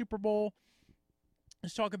dominating in the Super Bowl.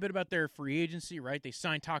 Let's talk a bit about their free agency, right? They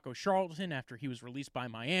signed Taco Charlton after he was released by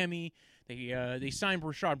Miami. They signed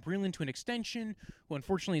Rashad Breeland to an extension, who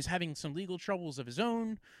unfortunately is having some legal troubles of his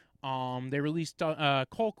own. They released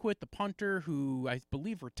Colquitt, the punter, who I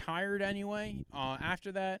believe retired anyway.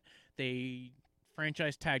 After that, they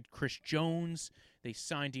franchise tagged Chris Jones. They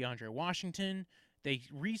signed DeAndre Washington. They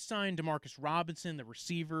re-signed Demarcus Robinson, the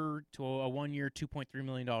receiver, to a 1-year, $2.3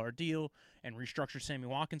 million deal, and restructured Sammy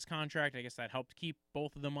Watkins' contract. I guess that helped keep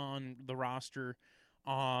both of them on the roster.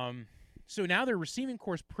 So now their receiving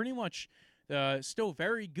core is pretty much still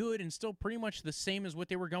very good and still pretty much the same as what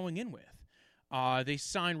they were going in with. They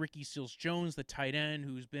signed Ricky Seals-Jones, the tight end,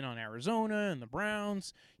 who's been on Arizona and the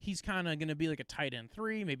Browns. He's kind of going to be like a tight end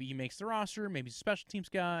 3. Maybe he makes the roster. Maybe he's a special teams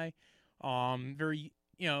guy. Very...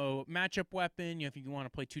 matchup weapon, if you want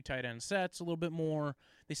to play 2 tight end sets a little bit more.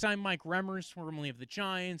 They signed Mike Remmers, formerly of the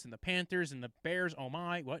Giants and the Panthers and the Bears. Oh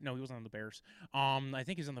my, what? No, he wasn't on the Bears. I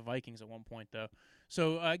think he's on the Vikings at one point, though.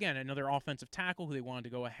 So, again, another offensive tackle who they wanted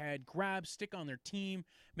to go ahead, grab, stick on their team.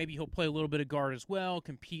 Maybe he'll play a little bit of guard as well,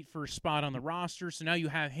 compete for a spot on the roster. So now you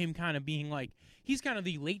have him kind of being like, he's kind of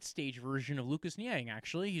the late-stage version of Lucas Niang,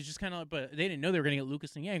 actually. He's just kind of, but they didn't know they were going to get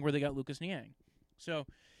Lucas Niang where they got Lucas Niang. So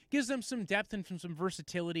gives them some depth and some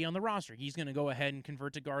versatility on the roster. He's going to go ahead and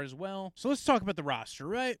convert to guard as well. So let's talk about the roster,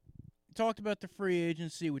 right? We talked about the free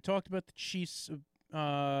agency. We talked about the Chiefs,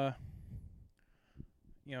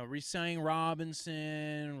 re-signing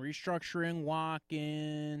Robinson, restructuring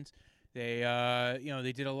Watkins. They,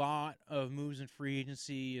 they did a lot of moves in free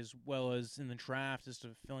agency as well as in the draft as to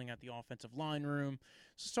filling out the offensive line room.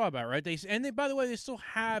 So let's talk about it, right? By the way, they still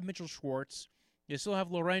have Mitchell Schwartz. They still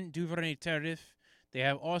have Laurent Duvernay-Tardif. They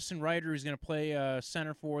have Austin Ryder, who's going to play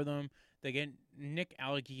center for them. They get Nick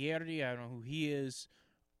Alighieri. I don't know who he is.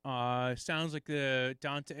 It sounds like Dante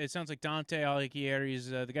Alighieri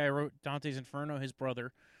is the guy who wrote Dante's Inferno, his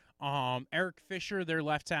brother. Eric Fisher, their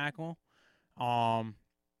left tackle. Like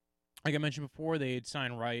I mentioned before, they had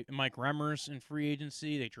signed Mike Remmers in free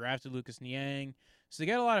agency. They drafted Lucas Niang. So they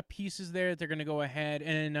got a lot of pieces there that they're going to go ahead.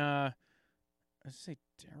 And let's say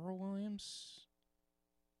Darrell Williams.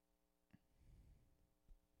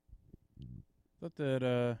 Thought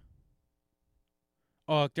that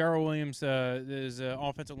Darrell Williams is an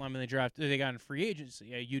offensive lineman they got in free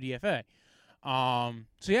agency at UDFA.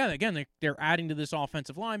 So yeah, again they're adding to this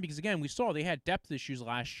offensive line because again we saw they had depth issues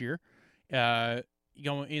last year,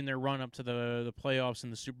 going in their run up to the playoffs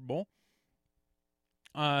and the Super Bowl,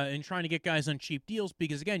 and trying to get guys on cheap deals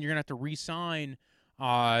because again you're gonna have to re-sign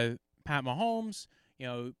Pat Mahomes.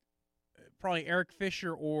 Probably Eric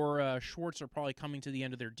Fisher or Schwartz are probably coming to the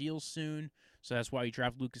end of their deals soon. So that's why you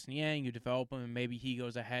draft Lucas Niang, you develop him, and maybe he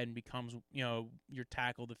goes ahead and becomes, your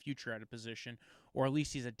tackle of the future at a position, or at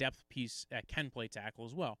least he's a depth piece that can play tackle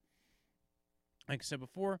as well. Like I said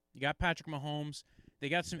before, you got Patrick Mahomes. They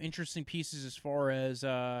got some interesting pieces as far as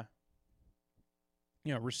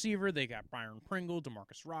receiver, they got Byron Pringle,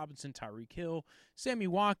 Demarcus Robinson, Tyreek Hill, Sammy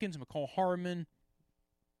Watkins, McCall Hardman.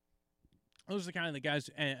 Those are kind of the guys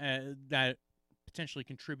that potentially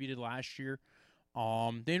contributed last year.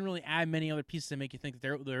 They didn't really add many other pieces that make you think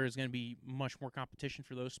that there is going to be much more competition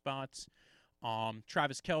for those spots.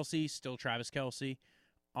 Travis Kelce, still Travis Kelce.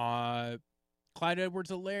 Clyde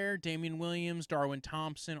Edwards-Helaire, Damian Williams, Darwin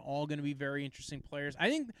Thompson, all going to be very interesting players. I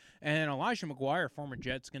think, and Elijah McGuire, former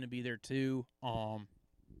Jet's going to be there too.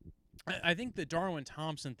 I think the Darwin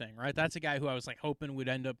Thompson thing, right? That's a guy who I was hoping would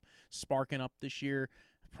end up sparking up this year.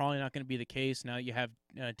 Probably not going to be the case. Now you have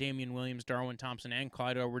Damian Williams, Darwin Thompson, and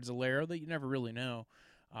Clyde Edwards-Helaire that you never really know.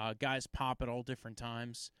 Guys pop at all different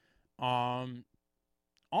times.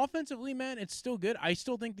 Offensively, man, it's still good. I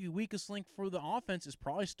still think the weakest link for the offense is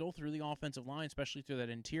probably still through the offensive line, especially through that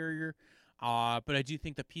interior. But I do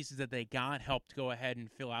think the pieces that they got helped go ahead and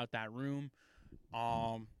fill out that room.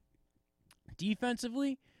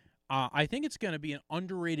 Defensively, I think it's going to be an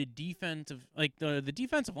underrated defensive. The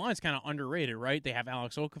defensive line is kind of underrated, right? They have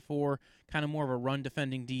Alex Okafor, kind of more of a run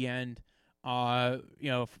defending D end.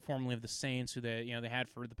 Formerly of the Saints, who they had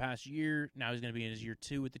for the past year. Now he's going to be in his year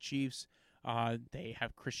 2 with the Chiefs. They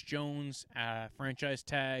have Chris Jones, franchise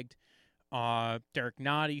tagged. Derek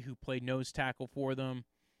Nottie, who played nose tackle for them,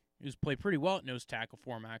 who's played pretty well at nose tackle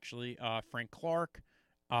for them, actually. Frank Clark,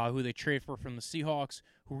 who they traded for from the Seahawks,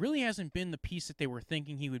 who really hasn't been the piece that they were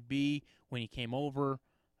thinking he would be when he came over.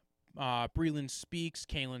 Breland Speaks,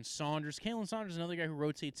 Kalen Saunders. Kalen Saunders is another guy who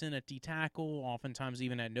rotates in at D tackle, oftentimes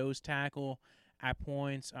even at nose tackle at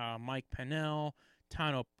points. Mike Pennell,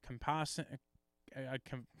 Tano Campasino.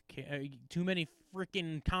 Too many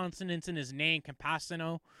freaking consonants in his name,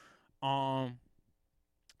 Campasino.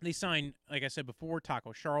 They signed, like I said before,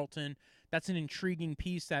 Taco Charlton. That's an intriguing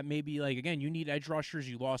piece that maybe, again, you need edge rushers.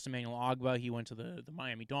 You lost Emmanuel Ogbah. He went to the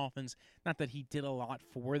Miami Dolphins. Not that he did a lot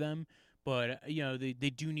for them, but,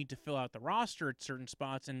 they do need to fill out the roster at certain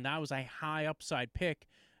spots, and that was a high upside pick,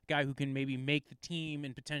 a guy who can maybe make the team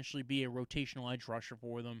and potentially be a rotational edge rusher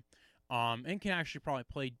for them. And can actually probably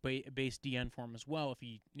play base DN for him as well if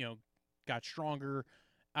he, got stronger.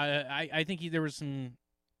 I think there was some,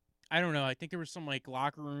 I don't know, I think there was some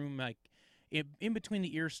locker room in between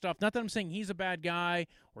the ear stuff. Not that I'm saying he's a bad guy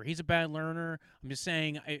or he's a bad learner. I'm just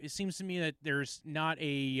saying it seems to me that there's not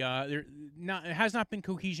it has not been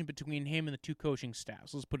cohesion between him and the 2 coaching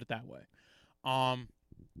staffs. Let's put it that way.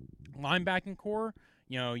 Linebacking core,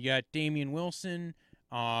 you got Damian Wilson,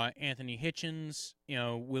 Anthony Hitchens,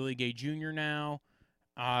 Willie Gay Jr. now.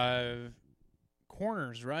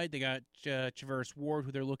 Corners, right? They got Traverse Ward,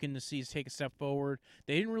 who they're looking to see take a step forward.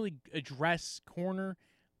 They didn't really address corner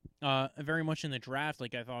very much in the draft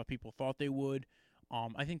like I thought people thought they would.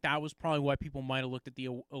 I think that was probably why people might have looked at the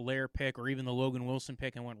Helaire pick or even the Logan Wilson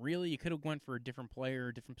pick and went, really? You could have went for a different player,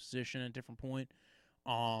 a different position, a different point.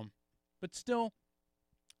 But still,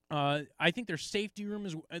 I think their safety room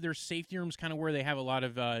is kind of where they have a lot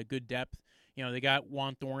of good depth. They got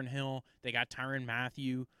Juan Thornhill, they got Tyrann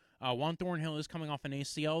Mathieu. Juan Thornhill is coming off an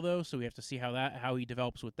ACL though, so we have to see how he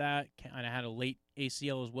develops with that. Kind of had a late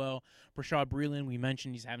ACL as well. Bashaud Breeland, we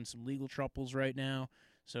mentioned he's having some legal troubles right now,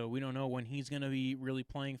 so we don't know when he's going to be really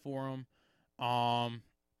playing for him.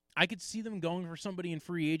 I could see them going for somebody in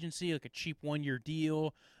free agency, like a cheap 1-year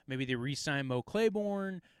deal. Maybe they re-sign Mo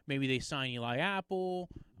Claiborne. Maybe they sign Eli Apple.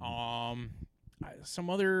 Some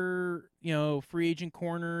other, free agent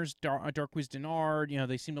corners, Darqueze Dennard.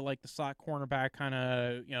 They seem to like the slot cornerback kind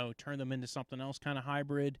of, turn them into something else kind of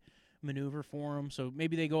hybrid maneuver for them. So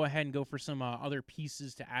maybe they go ahead and go for some other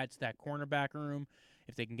pieces to add to that cornerback room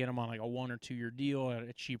if they can get them on a 1 or 2 year deal at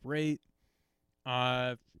a cheap rate.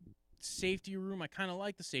 Safety room, I kind of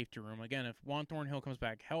like the safety room. Again, if Juan Thornhill comes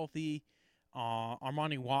back healthy,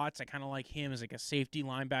 Armani Watts, I kind of like him as a safety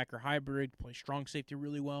linebacker hybrid, plays strong safety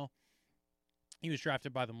really well. He was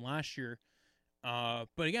drafted by them last year.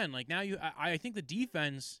 But again, now I think the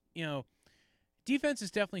defense, defense is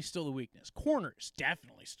definitely still the weakness. Corner is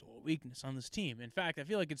definitely still a weakness on this team. In fact, I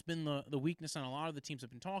feel like it's been the weakness on a lot of the teams I've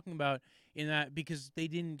been talking about in that because they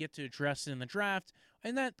didn't get to address it in the draft.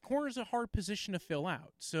 And that corner is a hard position to fill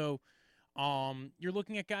out. So you're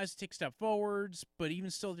looking at guys to take step forwards, but even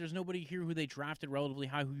still, there's nobody here who they drafted relatively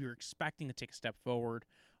high who you're expecting to take a step forward.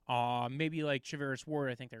 Maybe like Traverse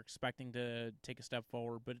Ward, I think they're expecting to take a step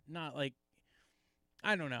forward, but not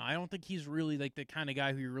I don't know. I don't think he's really the kind of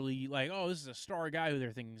guy who you're really this is a star guy who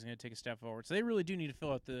they're thinking is going to take a step forward. So they really do need to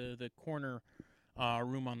fill out the corner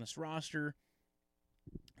room on this roster.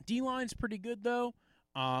 D-line's pretty good, though.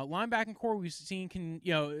 Linebacking core we've seen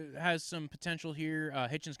has some potential here.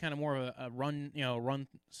 Hitchens kind of more of a run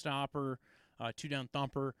stopper, 2-down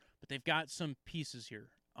thumper. but they've got some pieces here.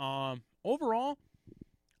 Overall,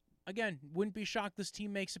 again, wouldn't be shocked this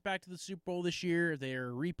team makes it back to the Super Bowl this year. They're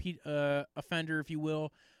a repeat offender, if you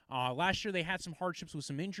will. Last year they had some hardships with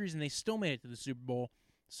some injuries, and they still made it to the Super Bowl.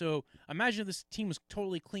 So imagine if this team was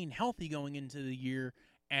totally clean, healthy going into the year,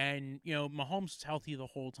 and Mahomes was healthy the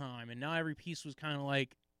whole time, and now every piece was kind of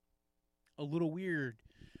like a little weird.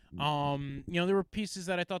 There were pieces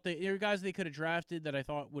that I thought there were guys they could have drafted that I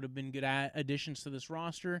thought would have been good additions to this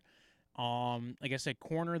roster. Like I said,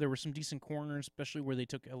 corner, there were some decent corners, especially where they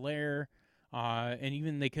took Hilaire, and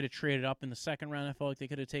even they could have traded up in the second round. I felt like they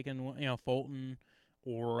could have taken Fulton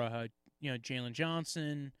or Jalen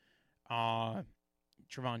Johnson,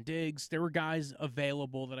 Trevon Diggs. There were guys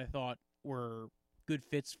available that I thought were good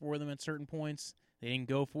fits for them at certain points. They didn't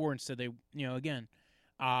go for. Instead, they again.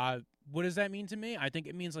 What does that mean to me? I think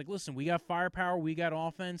it means, like, listen, we got firepower, we got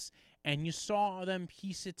offense, and you saw them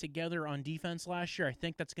piece it together on defense last year. I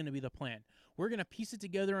think that's going to be the plan. We're going to piece it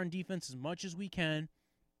together on defense as much as we can,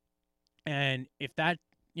 and if that,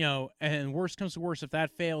 and worst comes to worst, if that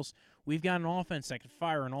fails, we've got an offense that can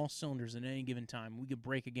fire on all cylinders at any given time. We could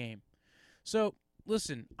break a game. So,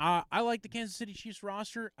 listen, I like the Kansas City Chiefs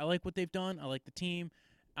roster. I like what they've done. I like the team.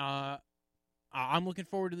 I'm looking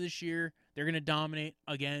forward to this year. They're going to dominate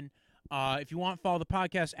again. If you want, follow the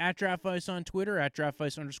podcast at DraftVice on Twitter, at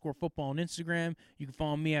DraftVice_football on Instagram. You can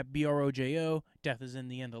follow me at BROJO. Death is in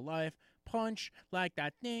the end of life. Punch like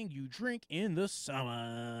that thing you drink in the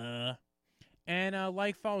summer. And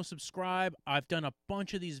like, follow, subscribe. I've done a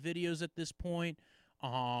bunch of these videos at this point.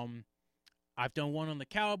 I've done one on the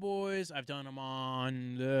Cowboys. I've done them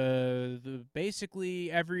on the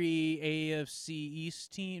basically every AFC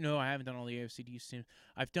East team. No, I haven't done all the AFC East teams.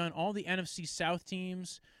 I've done all the NFC South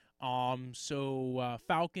teams. So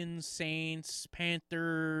Falcons, Saints,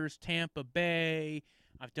 Panthers, Tampa Bay.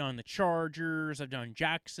 I've done the Chargers. I've done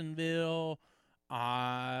Jacksonville.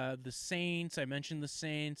 The Saints. I mentioned the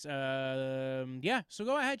Saints. Yeah, so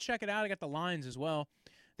go ahead, check it out. I got the Lions as well.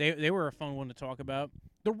 They were a fun one to talk about.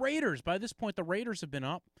 The Raiders. By this point, the Raiders have been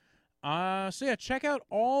up. So yeah, check out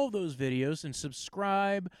all those videos and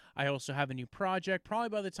subscribe. I also have a new project. Probably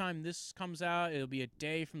by the time this comes out, it'll be a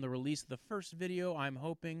day from the release of the first video. I'm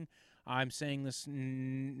hoping. I'm saying this.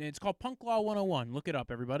 It's called Punk Law 101. Look it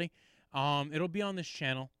up, everybody. It'll be on this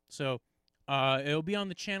channel. So it'll be on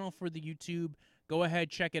the channel for the YouTube. Go ahead,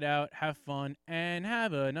 check it out, have fun, and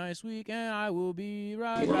have a nice week, and I will be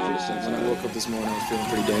right back. When I woke up this morning, I was feeling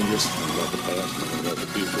pretty dangerous. I'm about the past, I'm about the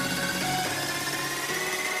future.